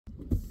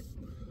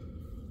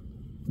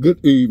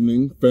Good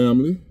evening,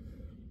 family.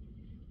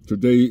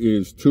 Today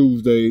is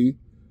Tuesday,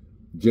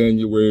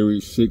 January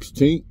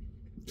 16th,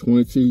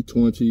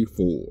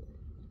 2024.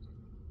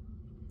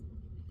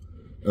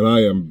 And I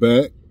am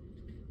back,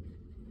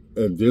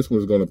 and this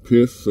one's going to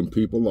piss some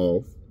people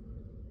off.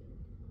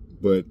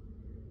 But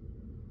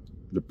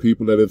the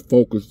people that it's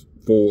focused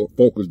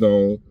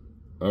on,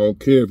 I don't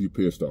care if you're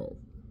pissed off.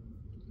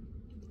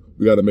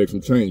 We got to make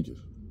some changes.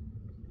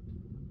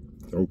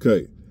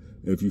 Okay.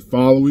 If you're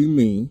following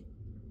me,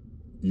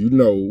 you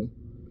know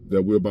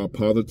that we're about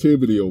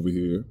positivity over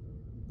here.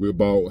 We're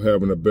about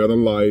having a better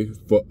life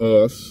for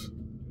us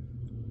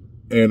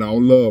and our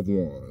loved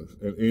ones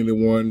and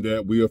anyone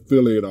that we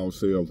affiliate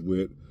ourselves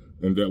with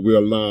and that we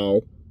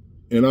allow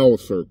in our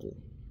circle.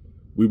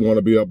 We want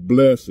to be a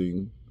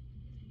blessing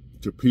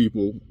to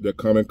people that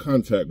come in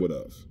contact with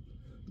us,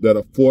 that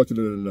are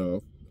fortunate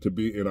enough to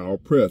be in our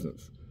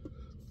presence.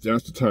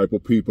 That's the type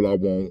of people I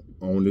want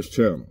on this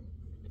channel.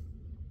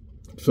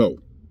 So,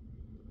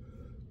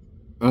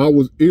 I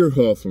was ear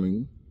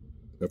hustling,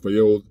 and for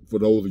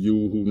those of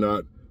you who are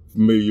not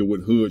familiar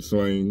with hood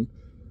slang,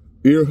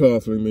 ear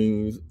hustling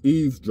means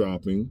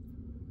eavesdropping,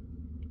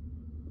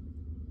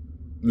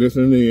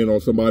 listening in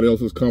on somebody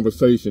else's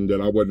conversation that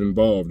I wasn't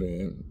involved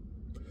in.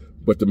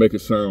 But to make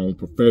it sound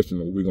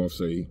professional, we're going to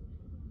say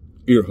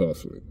ear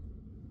hustling.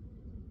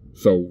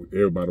 So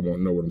everybody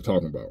won't know what I'm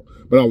talking about.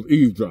 But I was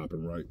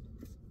eavesdropping, right?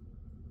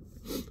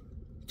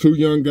 Two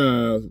young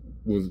guys,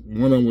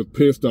 one of them was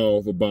pissed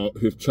off about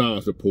his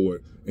child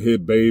support and his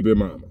baby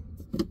mama.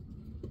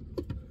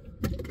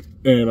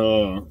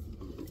 And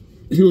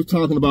he was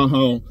talking about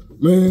how,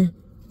 man,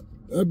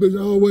 that bitch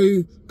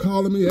always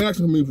calling me,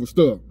 asking me for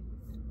stuff.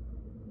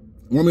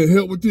 Want me to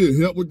help with this,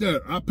 help with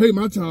that. I pay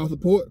my child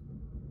support.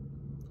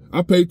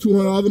 I pay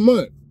 $200 a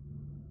month.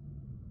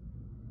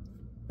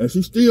 And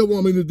she still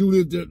want me to do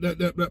this,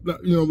 that.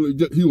 You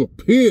know, he was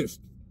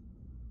pissed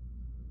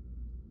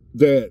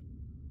that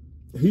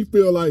he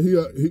feel like he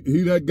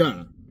that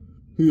guy.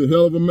 He a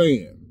hell of a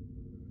man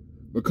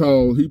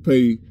because he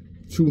paid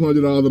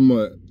 $200 a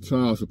month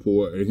child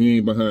support and he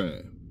ain't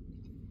behind.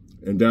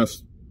 And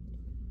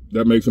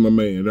that makes him a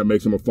man. That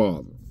makes him a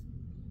father.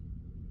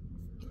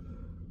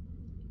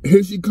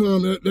 Here she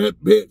come, that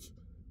bitch.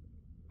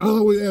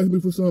 Always ask me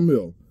for something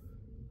else.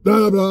 Blah,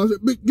 blah, blah. I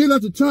said, get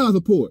out the child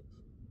support.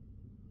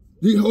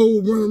 These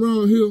hoes running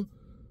around here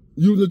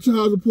using the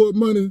child support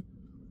money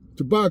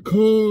to buy a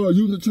car,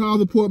 using the child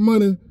support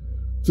money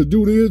to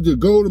do this, to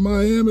go to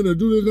Miami, to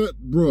do this,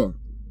 that. Bruh,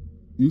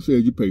 you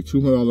said you pay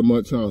 $200 a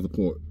month child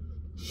support.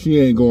 She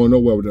ain't going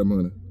nowhere with that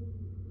money.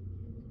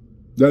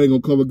 That ain't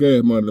gonna cover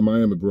gas money to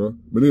Miami, bruh.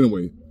 But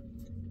anyway,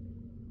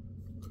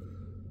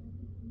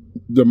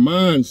 the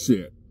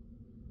mindset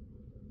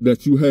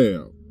that you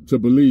have to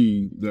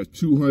believe that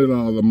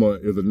 $200 a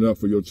month is enough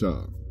for your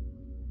child.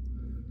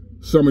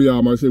 Some of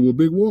y'all might say, well,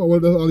 Big Wall, well,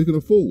 that's all he can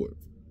afford.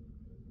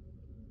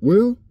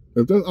 Well,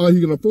 if that's all he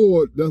can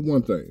afford, that's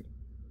one thing.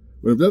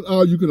 But if that's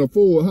all you can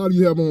afford, how do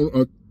you have on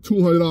a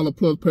 $200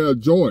 plus pair of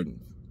Jordans?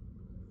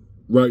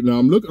 Right now,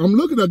 I'm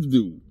looking at the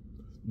dude.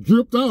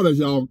 Dripped out, as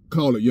y'all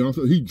call it, you know.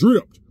 So he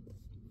dripped.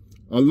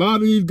 A lot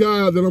of these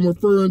guys that I'm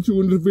referring to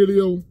in this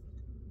video,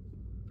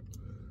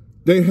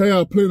 they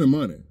have plenty of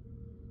money.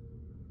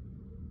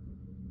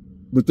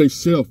 But they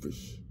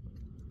selfish.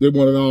 They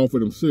want it all for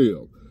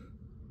themselves.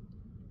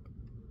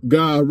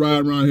 Guys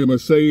riding around here,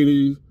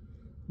 Mercedes,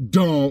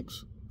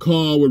 donks,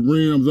 car with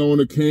rims on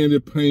it, candy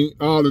paint,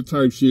 all the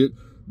type shit,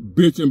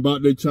 bitching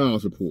about their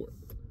child support.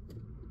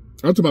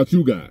 I'm talking about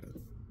you guys.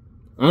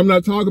 I'm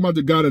not talking about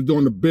the guy that's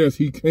doing the best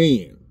he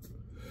can.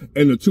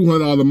 And the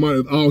 $200 a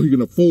month is all he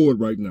can afford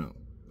right now.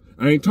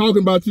 I ain't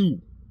talking about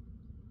you.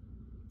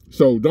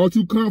 So don't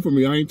you come for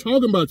me. I ain't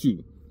talking about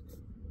you.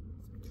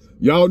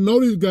 Y'all know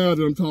these guys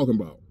that I'm talking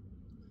about.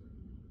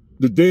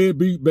 The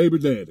deadbeat baby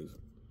daddies.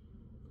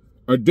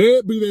 A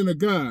deadbeat ain't a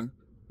guy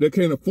that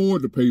can't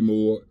afford to pay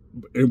more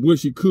and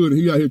wish he could.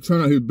 He out here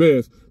trying his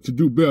best to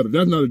do better.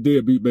 That's not a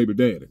deadbeat baby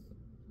daddy.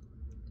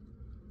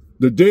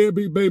 The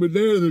deadbeat baby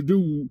daddy is a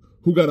dude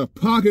who got a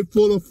pocket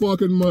full of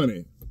fucking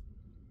money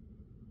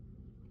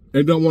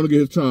and don't want to get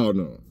his child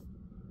none.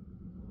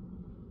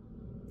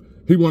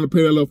 He want to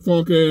pay that little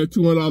funk ass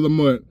 $200 a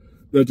month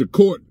that the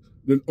court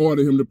didn't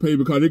order him to pay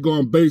because they're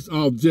going based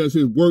off just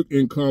his work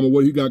income or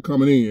what he got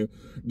coming in.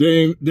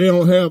 They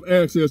don't have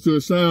access to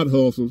his side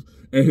hustles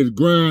and his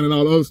grind and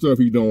all the other stuff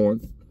he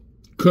doing.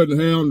 Cutting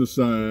hair on the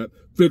side,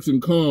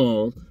 fixing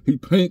cars, he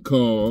paint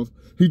cars,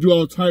 he do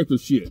all types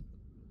of shit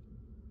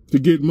to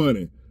get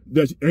money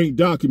that ain't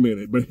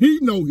documented. But he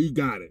know he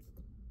got it.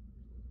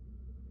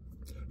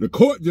 The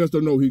court just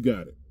don't know he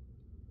got it.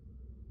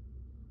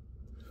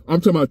 I'm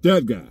talking about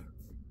that guy.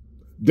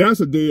 That's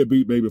a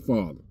deadbeat baby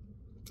father.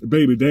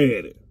 Baby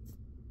daddy.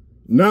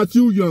 Not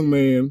you, young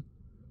man,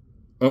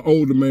 or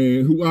older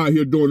man, who out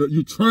here doing it.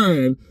 You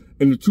trying,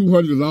 and the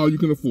 200 is all you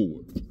can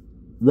afford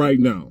right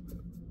now.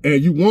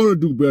 And you want to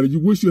do better. You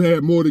wish you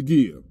had more to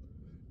give.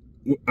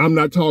 I'm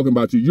not talking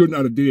about you. You're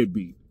not a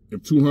deadbeat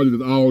if 200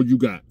 is all you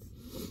got.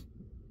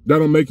 That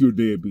don't make you a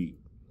deadbeat.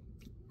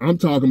 I'm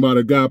talking about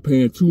a guy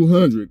paying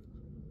 $200,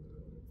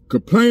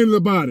 complaining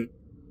about it,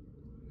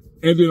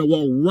 and then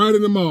walk right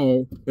in the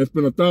mall and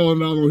spend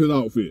 $1,000 on his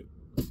outfit.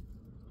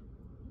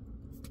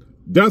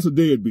 That's a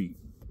deadbeat.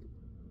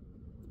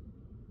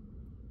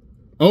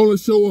 Only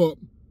show up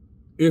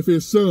if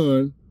his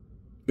son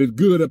is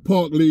good at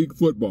park league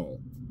football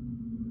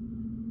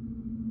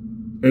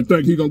and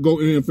think he's going to go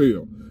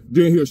NFL.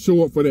 Then he'll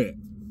show up for that.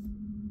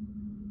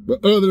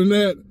 But other than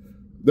that,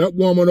 that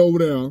woman over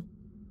there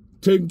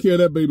taking care of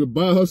that baby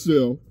by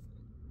herself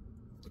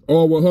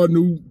or with her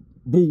new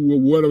boo or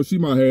whatever she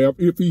might have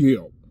if he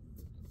helped.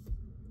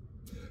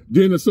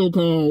 Then the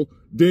so-called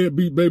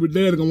deadbeat baby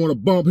daddy gonna want to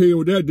bump head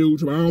with that dude.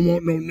 So I don't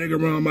want no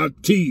nigga around my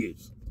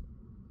kids.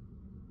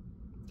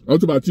 I'm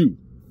talking about you.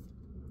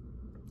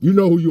 You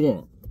know who you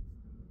are.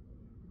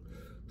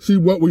 See,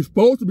 what we're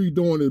supposed to be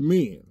doing as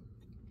men,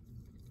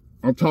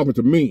 I'm talking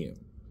to men.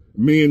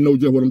 Men know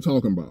just what I'm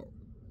talking about.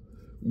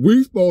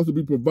 We're supposed to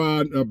be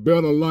providing a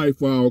better life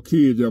for our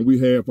kids than we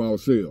have for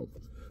ourselves.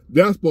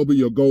 That's supposed to be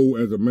your goal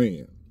as a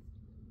man.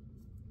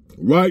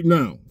 Right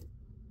now,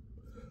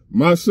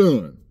 my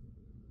son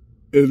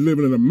is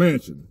living in a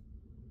mansion.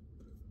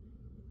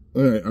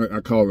 I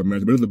call it a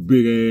mansion, but it's a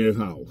big-ass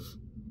house.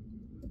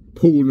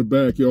 Pool in the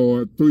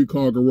backyard,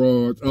 3-car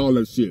garage, all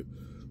that shit.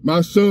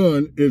 My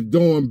son is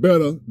doing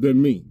better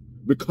than me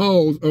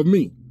because of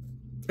me.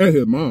 And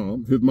his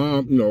mom. His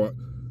mom, you know,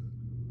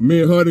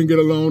 me and her didn't get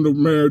along, the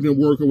marriage didn't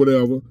work or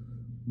whatever,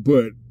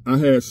 but I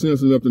had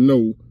sense enough to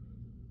know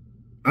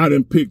I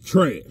didn't pick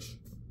trash.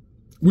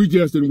 We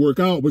just didn't work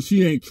out, but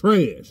she ain't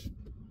trash.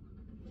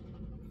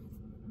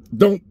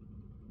 Don't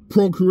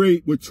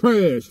procreate with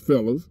trash,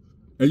 fellas,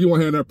 and you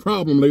won't have that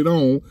problem later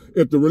on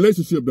if the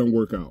relationship don't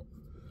work out.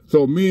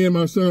 So me and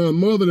my son's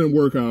mother didn't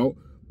work out,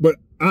 but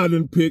I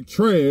didn't pick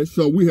trash,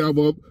 so we have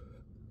a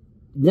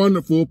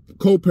wonderful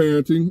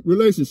co-parenting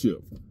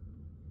relationship.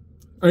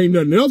 Ain't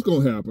nothing else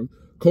gonna happen.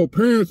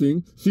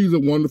 Co-parenting, she's a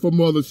wonderful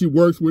mother. She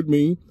works with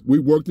me. We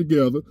work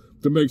together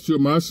to make sure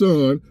my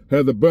son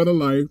has a better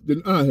life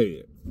than I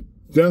had.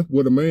 That's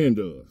what a man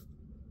does.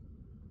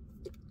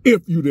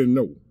 If you didn't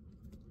know.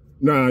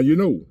 Now you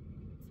know.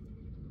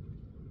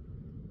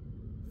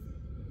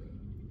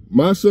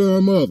 My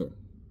son's mother,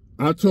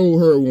 I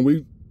told her when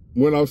we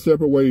went our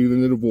separate ways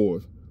in the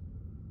divorce,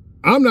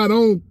 I'm not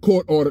on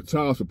court-ordered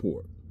child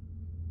support.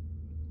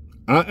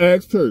 I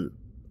asked her,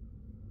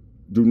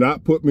 do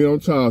not put me on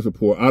child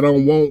support. I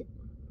don't want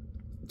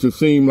to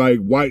seem like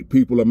white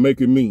people are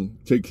making me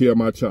take care of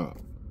my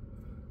child.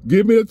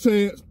 Give me a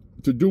chance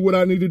to do what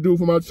I need to do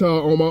for my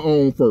child on my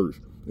own first.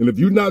 And if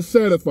you're not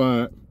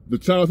satisfied, the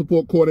child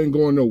support court ain't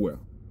going nowhere.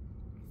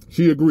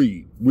 She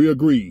agreed. We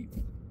agreed.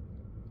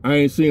 I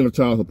ain't seeing a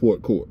child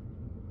support court.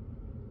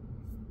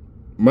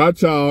 My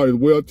child is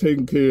well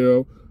taken care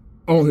of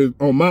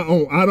on my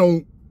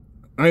own.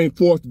 I ain't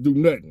forced to do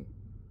nothing.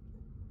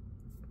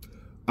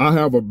 I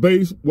have a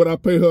base, what I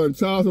pay her in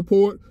child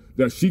support,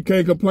 that she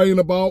can't complain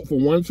about for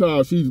one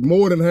child. She's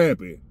more than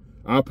happy.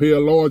 I pay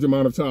a large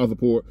amount of child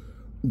support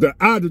that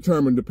I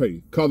determined to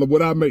pay because of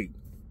what I make.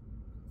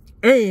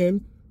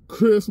 And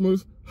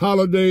Christmas,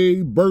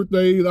 holidays,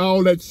 birthdays,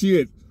 all that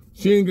shit.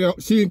 She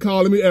ain't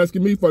calling me,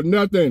 asking me for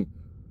nothing.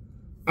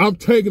 I'm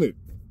taking it.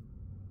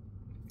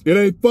 It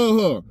ain't for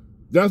her.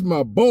 That's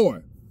my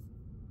boy.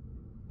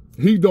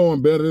 He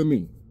doing better than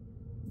me.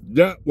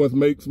 That what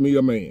makes me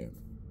a man.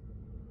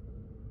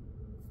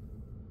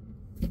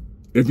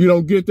 If you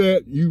don't get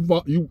that, you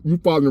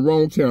follow the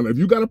wrong channel. If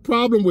you got a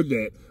problem with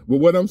that,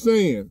 with what I'm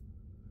saying,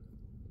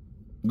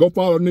 go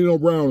follow Nino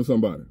Brown or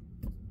somebody.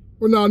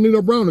 Well, now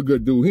Nino Brown a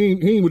good dude.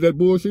 He ain't with that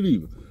bullshit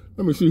either.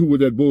 Let me see who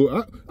with that bull.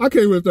 I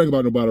can't really think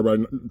about nobody right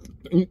now.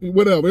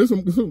 Whatever. There's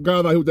some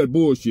guys out here with that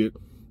bullshit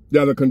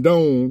that'll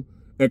condone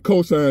and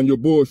co-sign your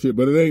bullshit,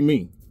 but it ain't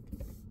me.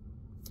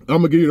 I'm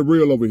gonna give you the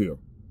real over here.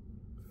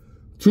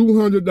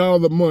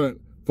 $200 a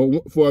month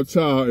for a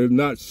child is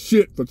not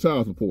shit for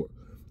child support.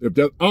 If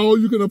that's all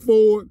you can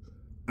afford,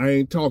 I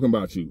ain't talking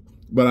about you.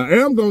 But I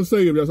am going to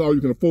say if that's all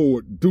you can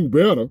afford, do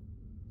better.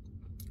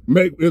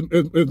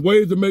 It's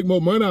ways to make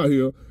more money out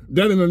here.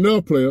 That ain't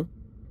enough, player.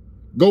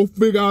 Go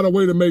figure out a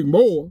way to make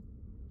more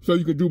so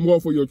you can do more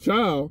for your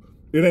child.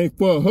 It ain't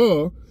for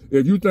her.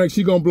 If you think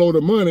she going to blow the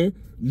money,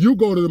 you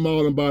go to the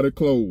mall and buy the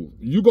clothes.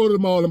 You go to the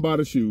mall and buy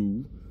the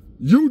shoes.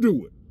 You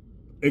do it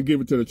and give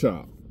it to the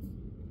child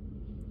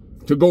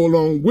to go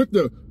along with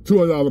the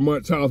 $200 a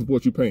month child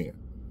support you're paying.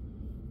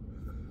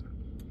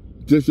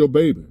 Just your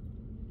baby.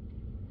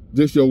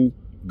 Just your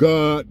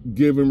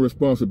God-given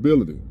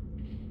responsibility.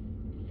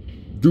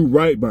 Do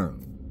right by him.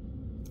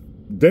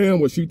 Damn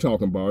what she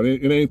talking about.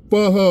 It ain't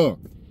for her.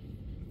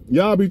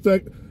 Y'all be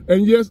thinking,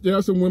 and yes, there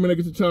are some women that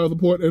get the child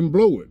support and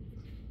blow it.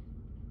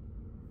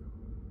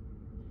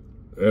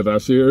 As I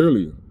said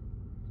earlier,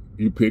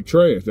 you pick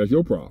trash. That's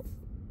your problem.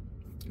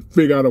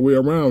 Figure out a way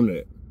around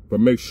that. But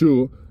make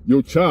sure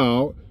your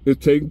child is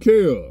taken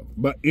care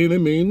of by any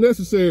means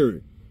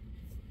necessary.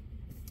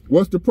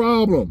 What's the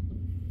problem?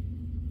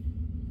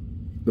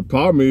 The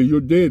problem is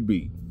you're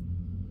deadbeat.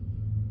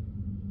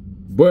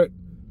 But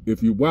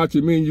if you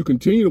watching me and you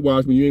continue to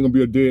watch me, you ain't gonna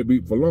be a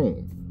deadbeat for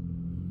long.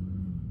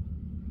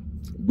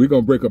 We're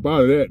gonna break up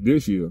out of that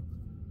this year.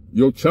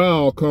 Your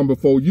child come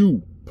before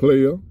you,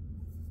 player.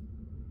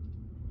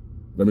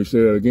 Let me say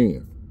that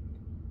again.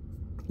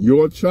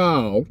 Your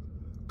child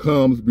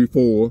comes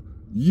before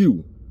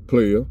you,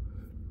 player.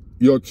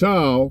 Your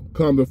child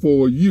comes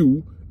before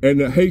you and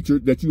the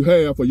hatred that you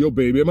have for your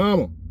baby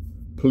mama,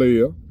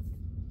 player.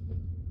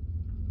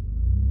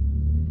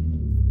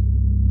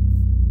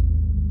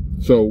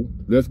 So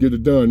let's get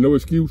it done. No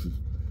excuses.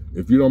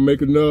 If you don't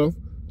make enough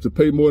to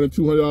pay more than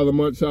 $200 a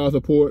month child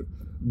support,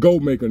 go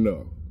make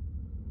enough.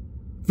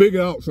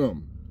 Figure out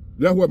something.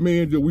 That's what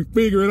men do. We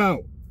figure it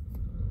out.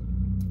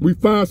 We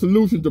find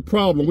solutions to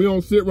problems. We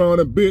don't sit around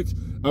and bitch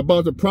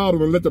about the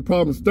problem and let the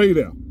problem stay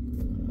there.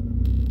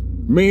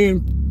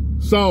 Men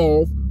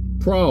solve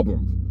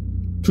problems.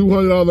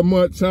 $200 a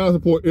month child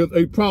support is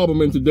a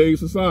problem in today's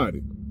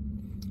society.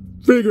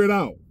 Figure it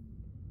out.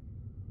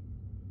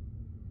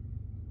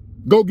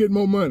 Go get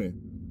more money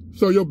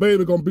so your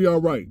baby gonna be all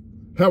right.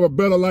 Have a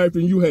better life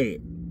than you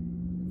had.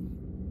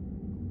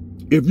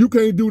 If you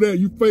can't do that,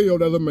 you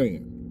failed as a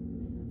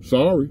man.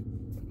 Sorry.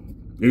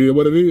 It is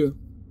what it is.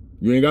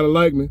 You ain't gotta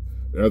like me.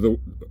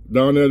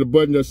 Down there the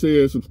button that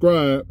says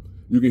subscribe.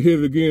 You can hit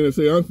it again and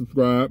say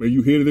unsubscribe, and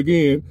you hit it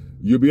again,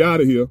 you'll be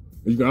out of here.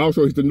 And you can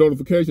also hit the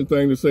notification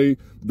thing to say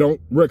don't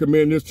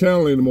recommend this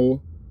channel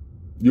anymore.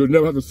 You'll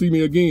never have to see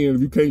me again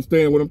if you can't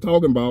stand what I'm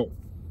talking about.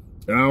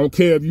 And I don't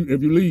care if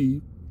you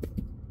leave.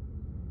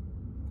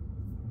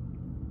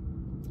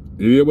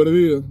 It is what it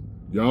is.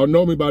 Y'all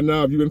know me by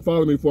now. If you've been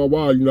following me for a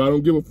while, you know I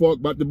don't give a fuck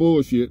about the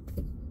bullshit.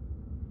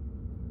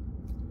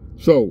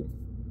 So,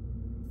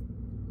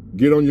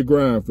 get on your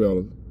grind,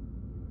 fellas.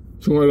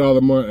 $200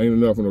 a month ain't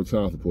enough for no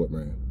child support,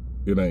 man.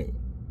 It ain't.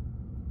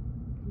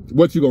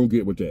 What you gonna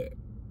get with that?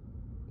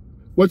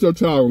 What your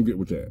child gonna get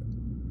with that?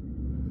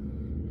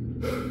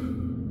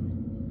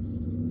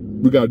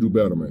 We gotta do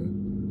better,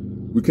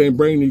 man. We can't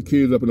bring these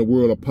kids up in a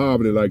world of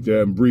poverty like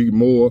that and breed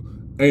more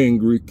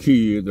angry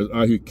kids that's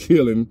out here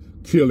killing.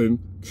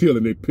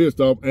 They pissed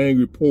off,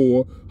 angry,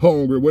 poor,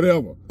 hungry,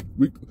 whatever.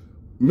 We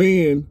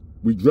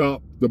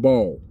dropped the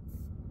ball.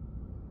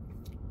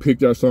 Pick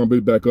that son of a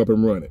bitch back up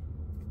and run it.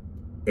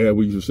 And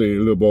we used to say,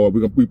 little boy,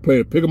 we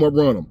play pick them up,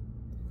 run them.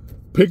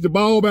 Pick the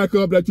ball back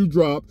up that you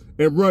dropped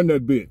and run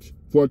that bitch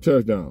for a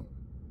touchdown.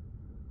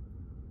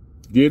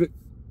 Get it?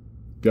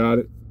 Got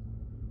it?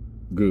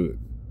 Good.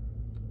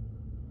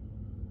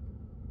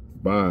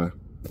 Bye.